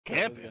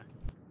Camping.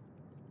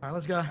 Alright,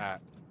 let's go. Alright.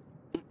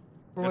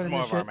 We're This is winning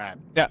more this of our shit. map.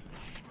 Yeah.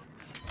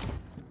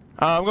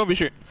 I'm gonna be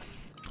straight.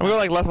 I'm gonna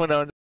like left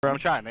window. I'm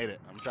trying to nade it.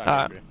 I'm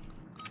trying to nade it.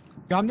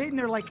 Yo, I'm nading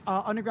their like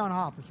underground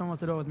hop. If someone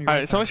wants to do it with me.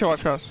 Alright, someone should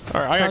watch cross.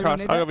 Alright, I got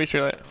cross. I'll go be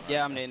straight.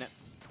 Yeah, I'm nading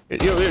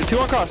it. Yo, 2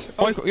 on cross.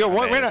 One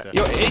ran out.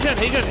 Yo,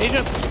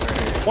 Agent.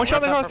 One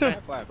shot on the cross too.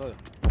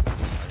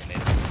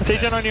 It's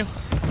Agent on you.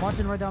 I'm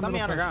watching right down the Let me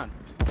middle. underground.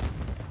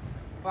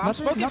 Well, I'm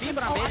smoking B,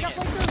 but I'm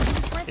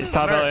nading it. It's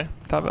top LA.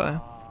 Top LA.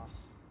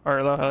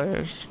 Or low LA. I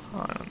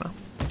don't know.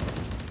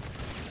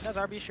 That's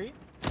RB Street.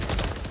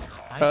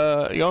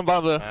 You on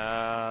bottom blue.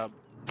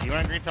 You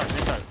want a green top?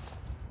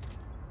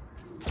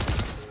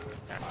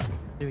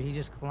 Dude, he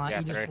just climbs. Yeah,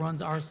 He just right.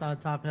 runs our side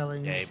top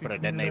heli. Yeah, he put a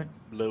detonate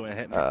blue and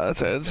hit me.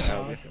 That's it.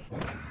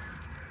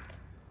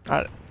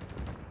 I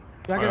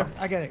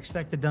gotta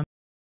expect the dumb.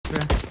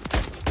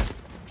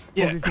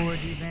 Yeah.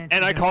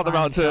 And I called him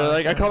out too.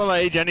 Like I called him out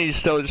Agent. He's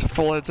still just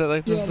full hits it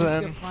like this.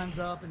 Yeah, just climbs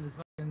up and just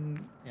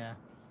fucking yeah.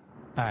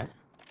 All right.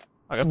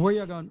 Okay. Where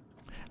y'all going?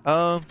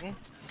 I'm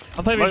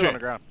playing B On the Street.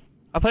 ground.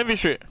 I'm playing B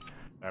Street.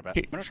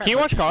 Alright, Can you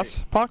watch cross,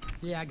 Puck?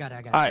 Yeah, I got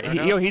it. Alright,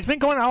 yo, he's been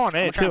going out on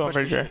A too. I'm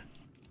pretty sure.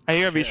 I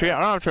hear B Street. I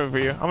don't have trouble for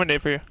you. I'm gonna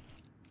nade for you.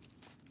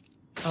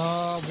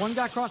 One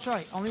guy cross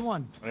right. Only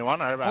one. Only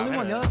one? Alright, Only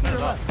one. The other two are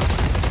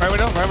left. Right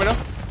window.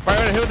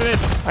 Hit with the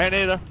nades. I got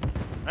nade though.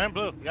 I'm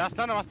blue. Yeah, I'll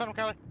stun him,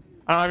 Kelly.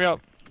 I don't have you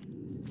up.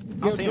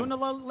 Yo, doing the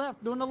low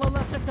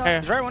left. TikTok. Hey.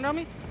 He's right one on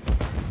me.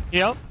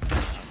 Yep.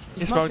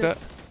 He smoked it.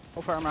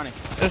 Go for it, I'm running.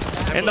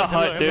 In the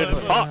hut, dude.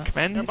 Fuck,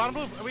 man. Bottom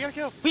blue. We gotta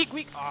kill.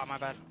 Weak. Oh, my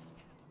bad.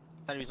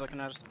 Thought he was looking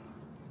at us.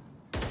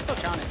 Still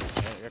counting.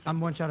 I'm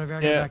one shot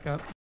over here. Back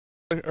up.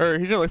 Or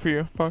he's gonna look for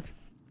you. Fuck.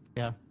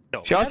 Yeah.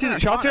 Shots here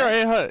or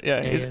A hut.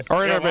 Yeah, he's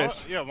or in our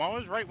base. Yeah, one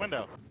was right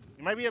window.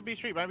 He might be at B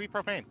Street. Might be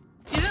propane.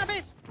 He's in our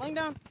base. Laying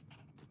down.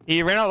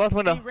 He ran out left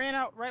window. He ran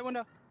out right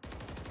window.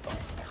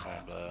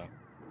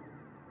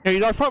 Yeah,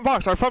 he's our front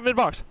box. Our front mid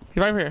box.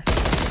 He's right here.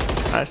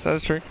 Nice.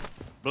 That's true.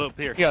 Blue up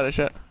here. You got this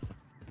shit.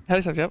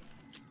 Heli stuff, yep.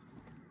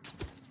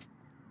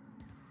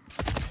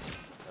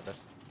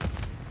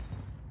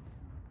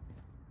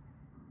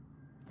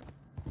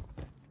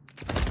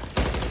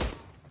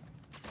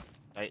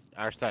 Hey,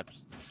 our steps.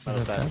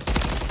 Good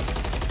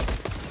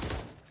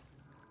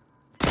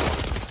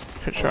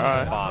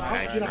try.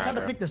 I tried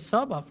to pick the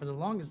sub up for the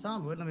longest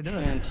time, but wouldn't let me do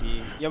it.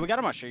 NT. Yeah, we got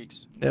him on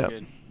streaks. Yeah.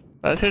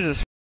 That shit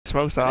just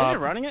smokes the Is hop. he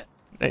running it?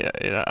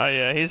 Yeah. Oh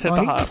yeah, he's hit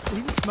the hop.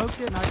 He smoked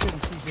it and I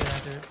couldn't see shit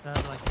after it. So I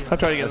was like, I'll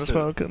try to get in the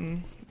smoke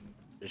and...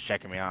 Just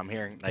checking me out. I'm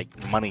hearing like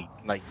money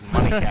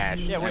cash.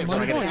 Yeah, wait, what's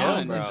what's going going on,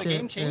 on, bro? bro? The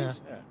game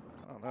changed? Yeah.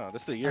 I don't know.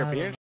 This is the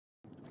European.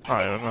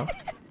 I don't know.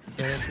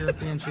 yeah, it's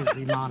European shit's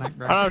demonic,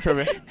 bro. I don't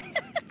know, Trophy.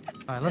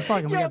 Alright, let's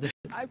log him. We got this.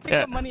 I picked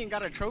up money and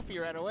got a trophy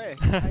right away.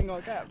 I ain't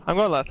gonna cap. I'm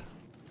going left.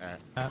 Alright.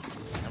 I'm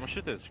gonna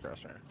shoot this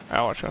crosser.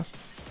 I'll watch us.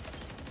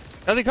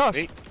 Nothing cost.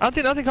 I don't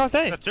think nothing cost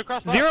A. 2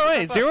 cross.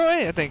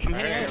 0A, I think.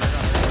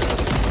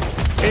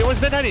 It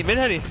was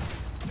mid-heady.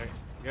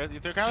 You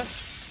through, Kelly?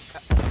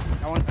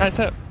 Nice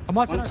hit. I'm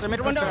watching. One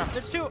center window.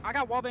 There's 2. I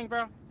got wallbang,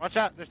 bro. Watch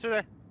out. There's 2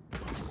 there.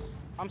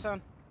 I'm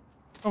sound.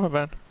 Oh, my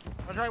bad.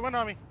 One's right window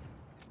on me.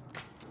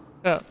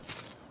 Yeah.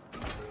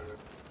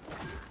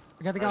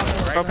 I got the guy on the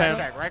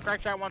Propane. Right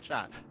crack shot, 1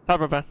 shot. Top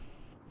propane.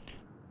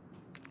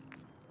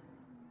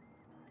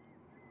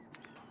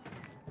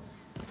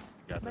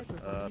 Got this.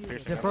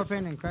 Piercing. The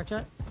propane and crack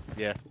shot?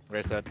 Yeah,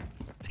 right side.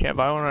 Just can't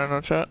buy one right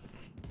now, chat.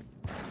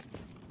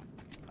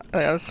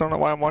 Hey, I just don't know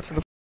why I'm watching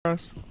the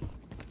cross.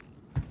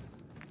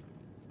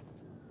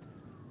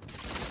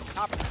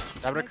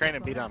 I'm gonna crane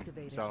and beat him.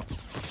 So.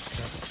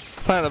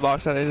 Plant the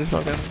box that he's just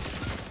fucking.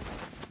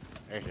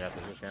 There's your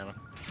this camera.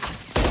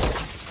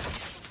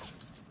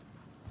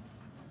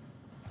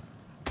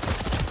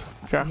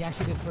 Okay. He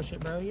actually did push it,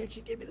 bro. He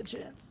actually gave me the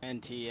chance.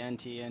 NT.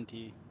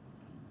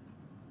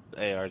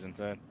 The AR's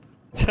inside.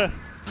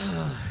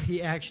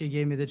 He actually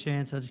gave me the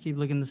chance. I'll just keep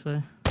looking this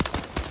way.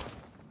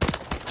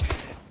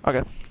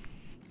 Okay.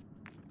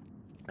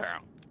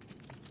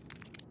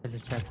 As a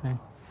check, man.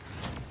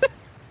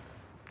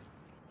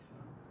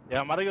 Yeah,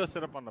 I'm about to go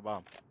sit up on the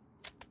bomb.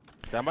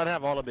 I'm about to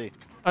have all of B.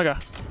 Okay.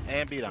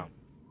 And B down.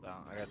 So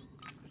I got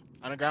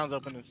underground's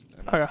open.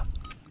 Okay.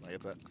 Like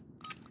it's it.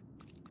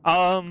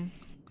 I'll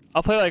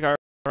play like our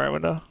right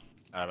window.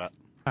 Alright.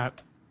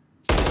 Alright.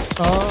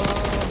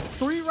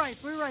 3 right.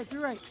 Right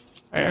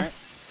here.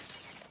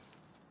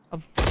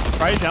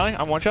 Right, Johnny.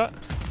 I'm 1 shot.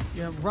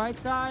 Yeah, right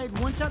side.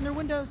 1 shot in their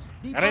windows.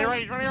 And then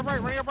right, he's running up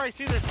right.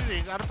 See this.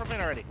 He's out of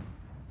propane already.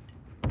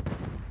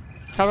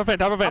 Top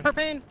propane. Upper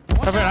pane.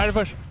 Propane, I had to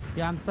push.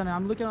 Yeah, I'm stunning.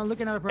 I'm looking at a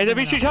propane. Hey, the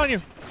B-Street telling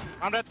you.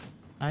 I'm dead.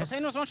 Nice.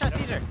 Propane was 1 shot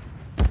Caesar.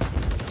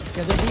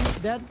 Yeah, they're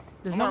dead.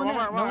 There's no one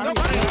there.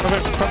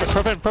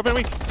 Propane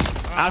weak.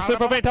 Absolute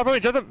propane, top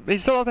propane. Jump up.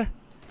 He's still out there.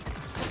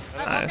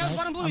 Guy's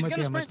bottom blue. He's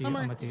gonna I'm with sprint you,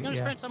 somewhere. I'm with He's you, gonna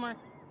yeah. sprint somewhere.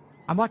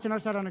 I'm watching our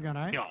side underground,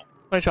 alright? Yo.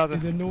 Play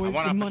Shotzzy. The noise,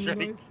 I the want money off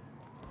the noise.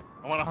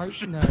 I want Our,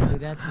 to. no, dude,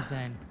 that's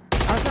insane.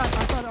 Our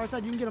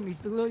side, you can get him.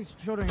 He's literally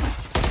shouldering.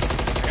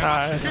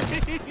 Nice.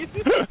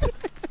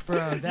 Bro,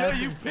 Yo, that's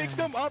you insane. pick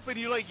them up and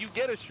you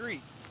get a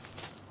streak.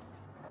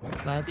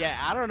 That's... Yeah,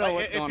 I don't know Like,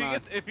 what's going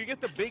on. If you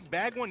get the big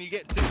bag one, you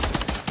get 2.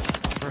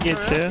 Get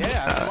two?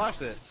 Yeah, I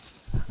watched it.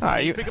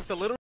 Alright, You pick up the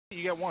little,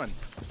 you get 1.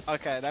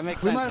 Okay, that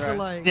makes We sense, might have to, bro.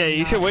 like... Yeah,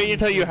 you should wait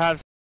until you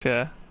have.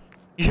 Yeah.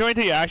 You should wait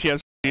until you actually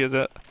have to use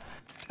it.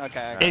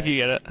 Okay. If you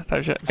get it.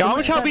 Type shit. So Go, I'm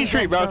wait, gonna try B Kevin,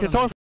 Street, bro. Kevin, Can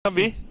someone come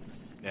B?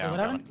 Yeah. What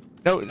happened?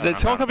 No,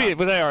 someone come B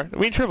with AR.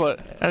 We can triple it.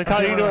 And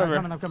Kyle, you can do whatever.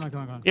 I'm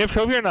coming. You have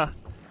trophy or not?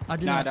 I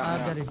do No, I not. don't, I have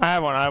no. Daddy. I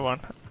have one.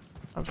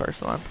 I'm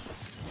first one.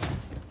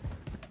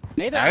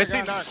 Neither I see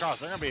underground. not cross.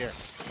 They're gonna be here.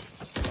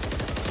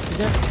 He's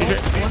there.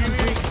 One and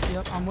 3.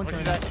 Yep, I'm one What'd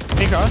you trying. say?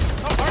 Hey, cross.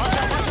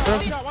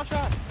 One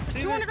shot.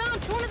 Two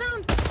underground.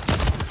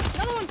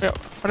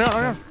 Another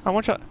one. Yeah, I'm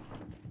one shot.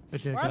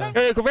 Good shit, Where are Kyle.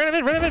 Hey, go ran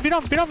him in. Beat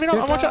him.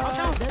 I'm one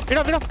shot. Beat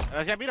him.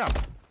 I got beat up.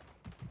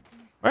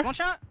 Where? One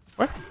shot.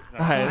 Where?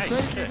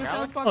 Nice. Shit,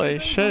 Alex. Holy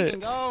shit.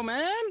 Go,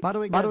 man. By the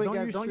way,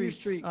 guys, don't use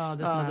streaks.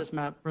 This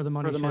map for the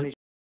money.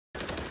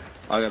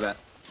 I'll get that.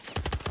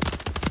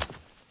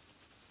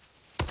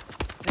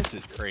 This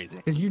is crazy.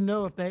 Because you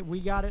know if we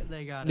got it,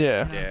 they got it. Yeah. You know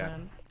what I'm Yeah.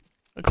 saying?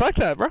 Collect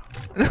that, bro.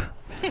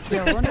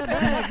 Yeah, run that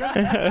back.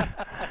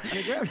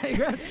 Grab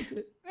that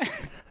shit.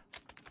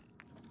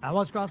 I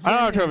watch cross. I don't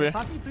have trophy. If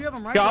I see 3 of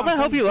them right Yo, now, I'm gonna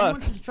help you someone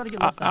left. should just try to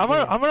get I'm left side.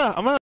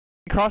 gonna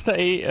cross the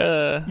 8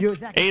 Yo,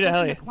 exactly. 8 of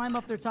heli. Climb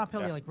up their top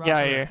heli like right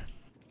Yeah, there. yeah.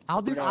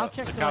 I'll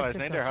check the Tyler, like,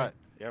 name their TikTok. hut.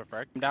 You have a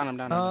frag? I'm down.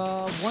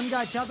 One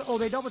guy chopped. Oh,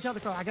 they double chopped the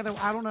cross. I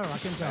don't know. I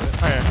can't tell.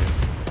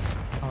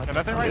 Alright. Yeah,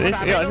 nothing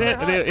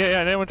right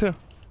Yeah, they one too.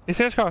 He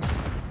stands cross.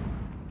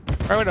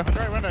 Right window.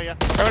 Right window, yeah.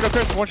 Right window,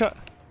 Chris. One shot.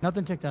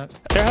 Nothing TikTok.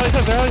 They're heli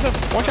subs.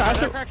 One shot. I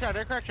They're shoot. crack shot.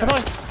 They're crack They're shot.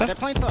 heli. They're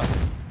playing slow.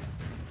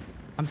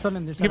 I'm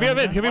stunning this. Give me a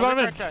mid. Give me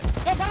bottom mid. Crack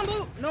shot. Oh, bottom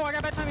blue. No, I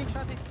got bad timing.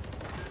 Shotzzy.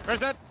 Where's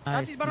that?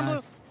 Nice, Shotzy's bottom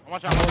blue.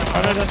 Watch out. Watch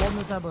out. Hold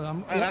this side,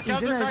 bro. Hey, that's He's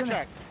in the there. crack He's in there.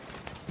 shot.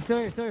 He's still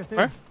here.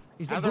 Where?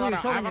 He's I'm blue. on a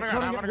Showing gun, it.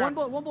 I'm on a gun.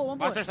 One bullet.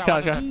 Watch their side. Shot,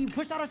 watch their shot. side. He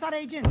pushed out outside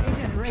agent. Shot,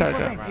 Paper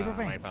shot.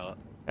 bank.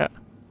 Yeah.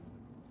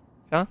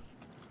 Yeah.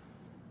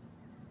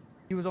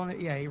 He was on it.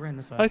 Yeah, he ran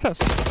this way. Heli subs.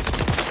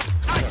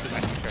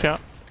 Shot.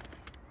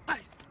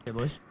 Nice. Hey,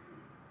 boys.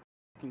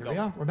 Here Go. we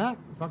are. We're back.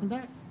 We're fucking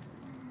back.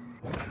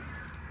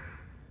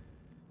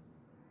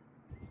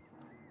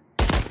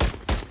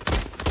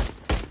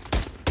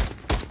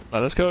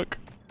 Let us cook.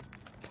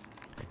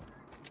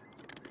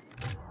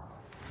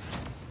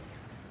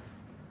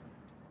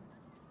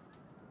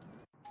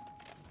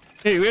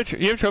 Hey, you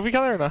have trophy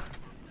color or not?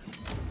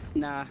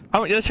 Nah.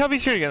 Let's trophy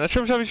street again. Let's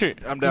trophy street.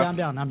 I'm Yeah,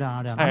 down. I'm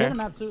down. I Alright. did a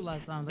map suit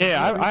last time.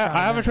 Yeah,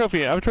 I have a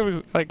trophy. I have a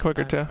trophy like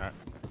quicker too.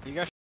 You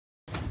guys.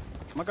 I'm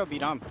gonna go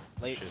beat him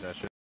late. Shit, that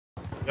shit.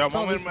 Yo,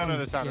 one this win one, on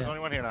this side. There's yeah. only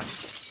one here now.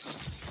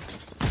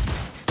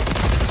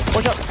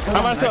 Watch out.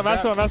 I'm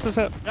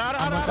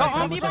out. No,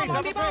 on B B-bomb,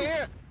 bomb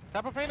here.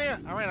 Tap a paint here.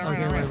 I ran.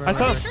 Okay, I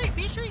saw.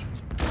 B Street.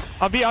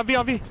 On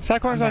B.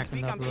 Side corner side.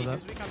 Backing up a little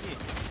bit. Weak on B.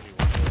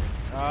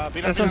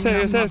 Beat That's up. what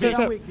I'm saying. Beat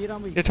on weak. Beat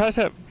on weak. Yeah, try to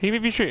step. He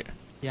be street.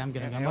 Yeah, I'm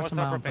getting. I'm Yeah, watching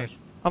what's my up own for push.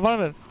 I'm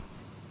bottom mid.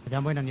 Okay,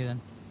 I'm waiting on you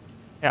then.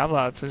 Yeah, I'm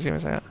loud, so you can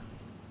say it.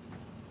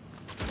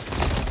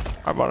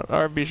 I bought it.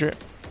 Or B street.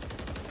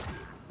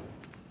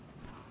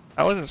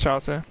 That wasn't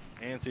Shotzzy.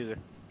 And Caesar.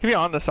 He be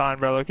on the sign,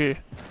 bro, low-key.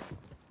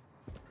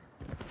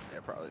 Yeah,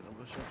 probably no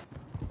bullshit.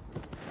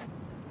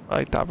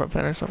 Like top of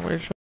pin or some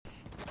weird shit.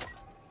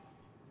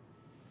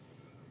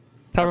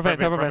 Top of pin.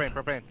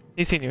 Propane.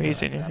 He's seen you.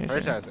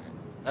 Where's that?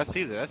 That's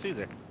Caesar. It's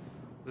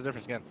a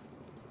different skin.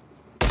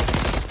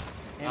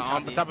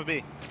 On the top of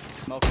B.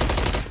 Smoke.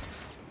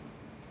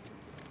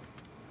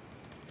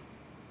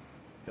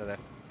 Go there.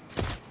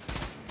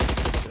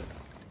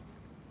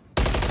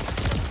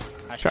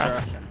 I Try.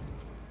 should.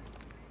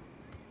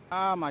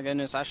 Oh my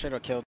goodness, I should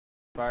have killed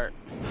Bart.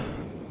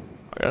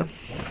 Okay.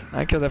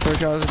 I killed that first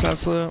guy. It was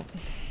absolute.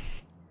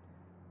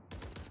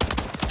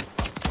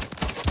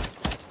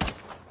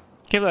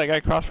 Can't let that guy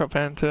cross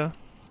propane too.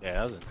 Yeah,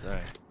 that was insane.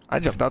 I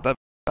jumped out that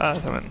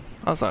fast. I mean,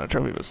 I was not a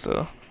trophy, but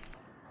still.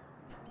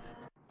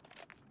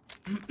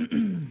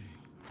 It's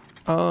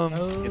how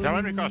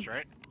many cross,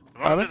 right?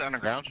 You Are want they? to do the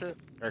underground shit?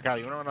 Or Kyle,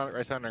 you want to run on the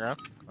right side underground?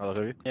 I'll look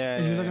at you. Yeah,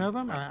 Are you looking yeah. over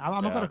him? Alright, I'm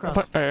gonna Yeah. put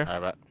across. Here.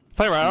 Alright, bet.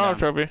 Play right. I don't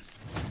have No. trophy.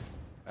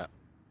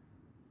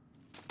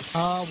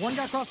 One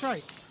guy cross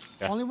right.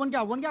 Yeah. Only one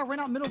guy. One guy ran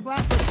out middle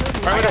glass.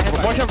 Right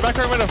window. One shot back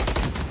right window.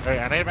 Hey,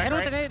 I need back Hit him with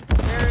right. the nade.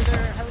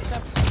 They're heli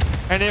steps.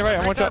 And then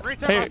right. One shot. Right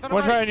Hey, top,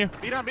 one's right on you.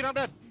 Beat on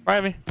dead. Right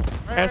at me.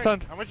 Right, And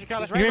stunned. I'm with you, Kyle.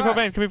 He's Give me right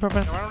propane. Give me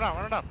propane. Yeah,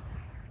 run him down.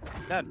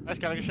 Dead. Nice,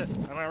 Kyle, good shit.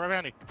 I'm right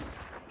behind you.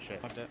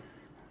 Shit. Fucked it.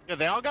 Yeah,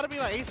 they all gotta be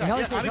like The ASAP.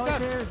 heli Yeah, stairs, I heli need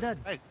stairs, dead.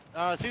 Hey,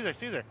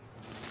 Caesar.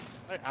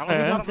 Hey, I'm Yeah.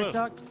 gonna On be blue.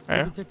 TikTok.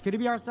 Yeah. Could he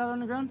be outside on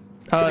the ground?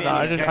 No, Could be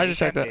I any- just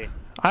checked it.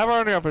 I have our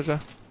underground push though.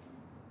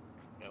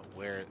 Yeah,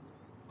 where?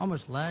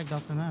 Almost lagged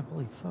off the map.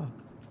 Holy fuck.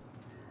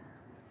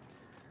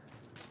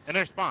 In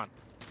their spawn.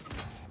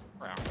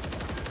 Bro.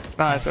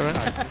 Nice, alright.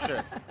 Nice, for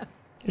sure.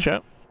 You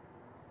shot.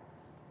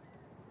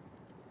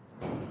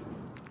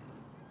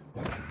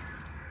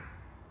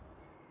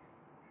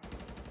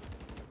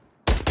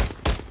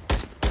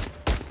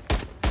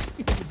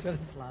 He's trying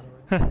to slide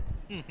away.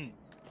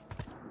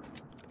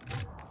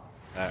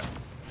 Alright.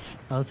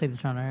 Oh, let's take the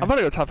shot right here. I'm about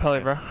to go top heli,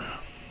 bro.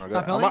 Okay.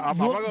 Top I'm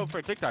heli? gonna go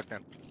for TikTok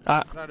then.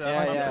 Ah. No, no,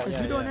 Yeah, If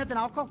you're doing that, then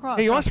I'll call cross.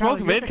 Hey, you want Kyler, smoke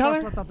you mid, take cross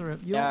Kyler? left off the rip.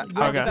 Yeah, You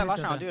I Okay. did that do last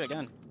it round. I'll to do it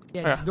again.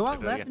 Yeah, Okay. just go out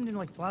Do it left again. and then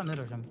like flat mid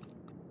or something.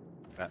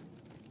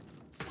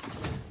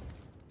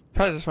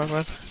 Try to smoke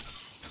mid.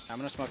 I'm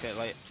gonna smoke it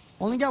late.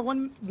 Only got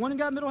one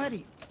got middle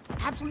heady.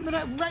 Absolute middle,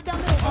 right down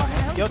middle. Oh,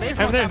 man, Yo, they hell,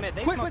 smoked there. out mid.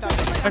 They quick, smoked quick, out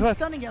quick, mid. quick. Back I'm left.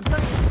 stunning you. I'm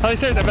stunning you. Heli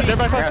stairs, they're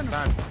back Yeah, left. it's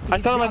done. I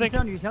stun him, I I'm think.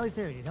 telling you, he's heli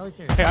serious. He's heli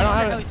serious. Hey, I don't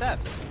have Kelly it.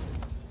 Sabs.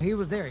 He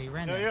was there. He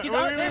ran Yeah, there. yeah. He's Wait,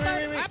 out wait, there.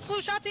 wait, wait, wait.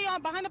 Absolute Shotzzy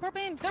on behind the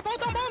propane. They're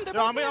both on bomb. They're Yo,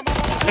 both I'm in, on I'm bomb.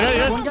 on. Yeah,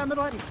 yeah. One got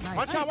middle heady. One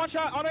Nice.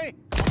 shot on me. One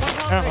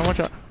Yeah, shot. one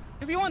shot.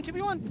 2v1,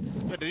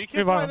 2v1. Yo, did you Hey,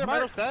 kill Bob. somebody in the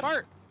middle step?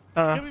 Smart.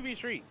 Give me B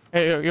street.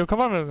 Hey, yo,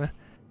 come on with me.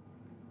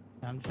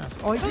 I'm just.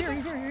 Oh, he's here.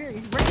 He's here. He's here.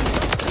 He's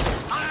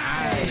right.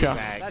 Nice. go.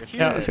 That's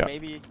Yeah, let's huge, go.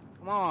 baby.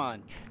 Come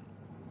on.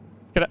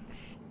 Get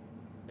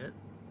it.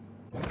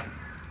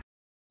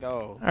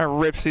 Go. I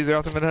ripped Caesar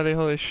off the mid heady,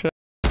 holy shit.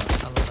 I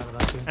love that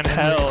about you. And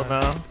hell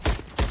no.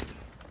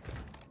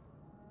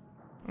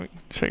 Let me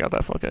check out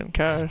that fucking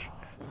cash.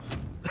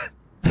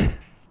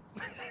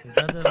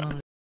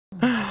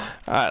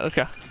 Alright, let's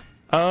go.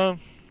 I'll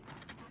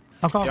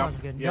call Yeah, cross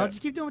again. yeah. Y'all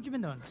just keep doing what you've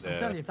been doing. I'm Yeah.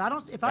 telling you, if I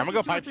I'm see gonna two go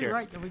or pipe three here.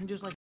 right, then we can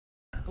just like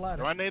collide.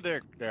 Do I need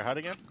their HUD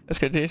again? Let's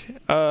get these.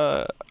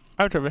 Out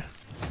trophy.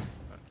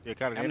 Yeah,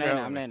 kind of.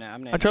 I'm in.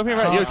 I'm in. A trophy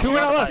right. Yo, two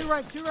right out left. Two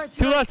right, two right,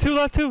 Two left, two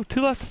left,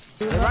 two left.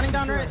 Two They're left, running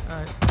down two right.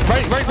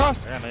 Alright. Right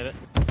across. Yeah, I made it.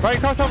 Right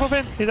across top of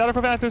him. He's out of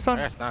propane after his son.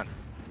 That's done.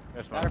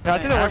 That's fine. Yeah, I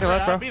think they're working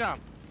left, bro. Beat him.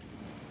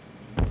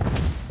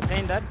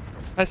 Pain dead.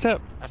 Nice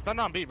step. I stunned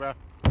on beat, bro.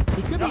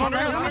 He could be No, on no,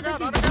 right. no, I'm no, not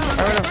no, thinking-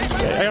 no, I got him. I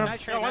got him.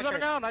 Nice Yo, trade, one's nice on the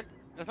trade. ground.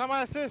 That's not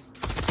my assist.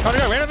 Oh,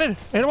 no, ran him in.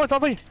 Hit him once,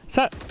 top left.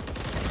 Set.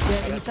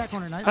 Yeah, in the back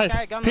corner. Nice. Nice.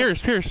 Okay, gun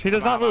Pierce. He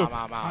does not move.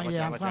 Oh,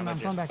 yeah, I'm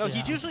climbing back. Oh, yeah.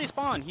 he's usually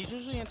spawn. He's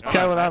usually in spawn.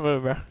 Guy will not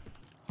move, bro.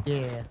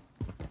 Yeah.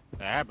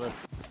 Yeah, blue.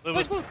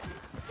 Blue, blue.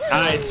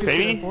 Nice, Two,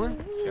 baby. four.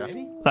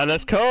 Baby. Let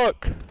us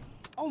cook.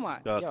 Oh my.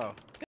 Go. Yo.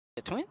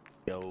 The twin?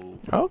 Yo.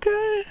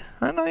 Okay.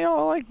 I know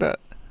y'all like that.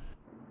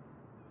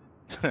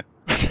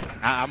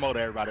 I'm older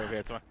everybody over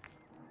here. Come on.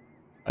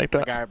 Like I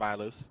that. got everybody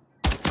loose.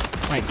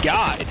 My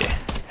God.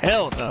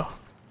 Hell no.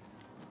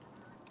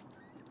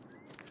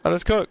 Let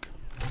us cook.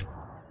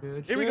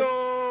 Good Here we shit.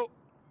 go.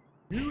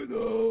 Here we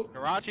go.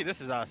 Karachi,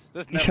 this is us.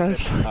 This He never shot his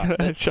been us.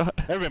 fucking shot.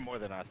 Never been more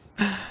than us.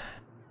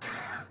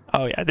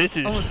 Oh yeah, this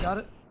is Almost got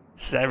it.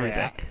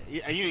 everything.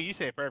 Yeah. You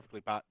say it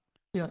perfectly, Pot.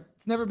 Yeah,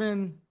 it's never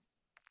been.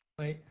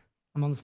 Wait, I'm on the